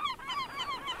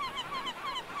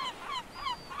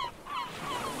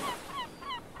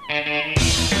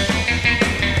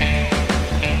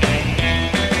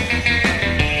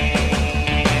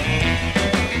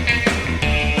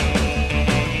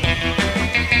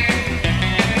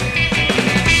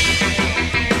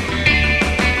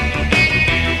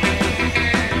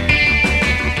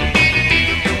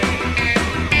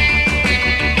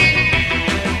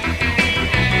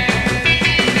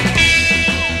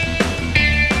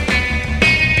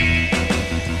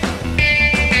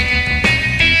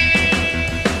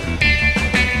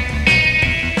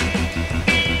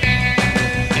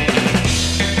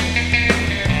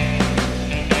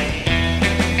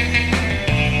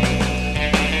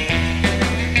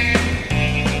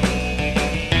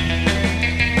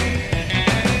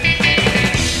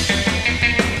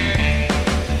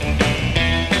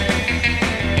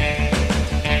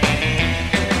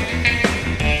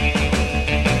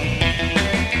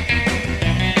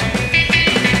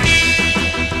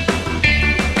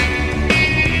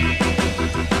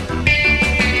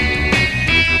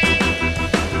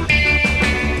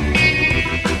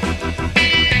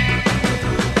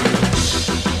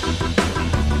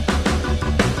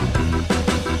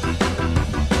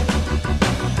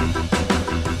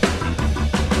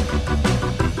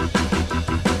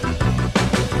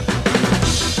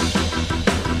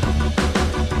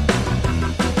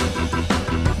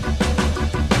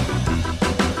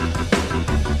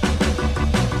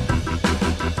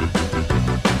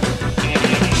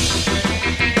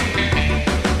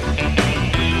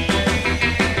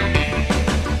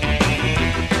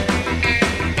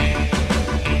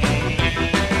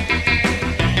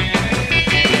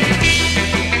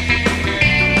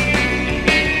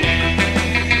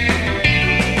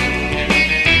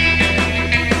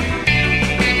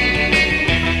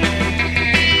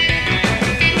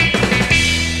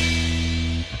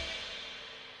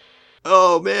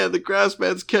 Oh man, the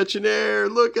Grassman's catching air.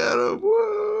 Look at him.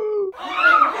 Woo!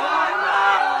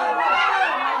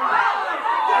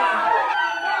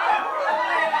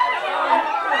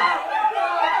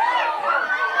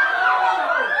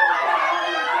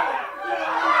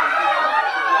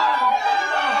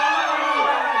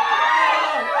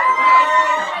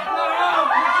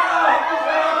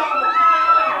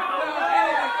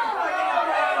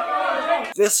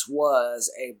 This was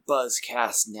a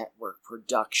Buzzcast Network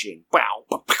production. Wow.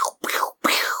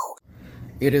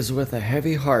 It is with a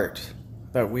heavy heart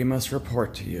that we must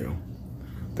report to you.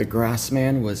 The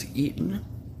Grassman was eaten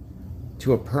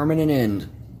to a permanent end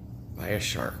by a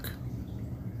shark.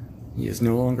 He is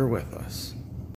no longer with us.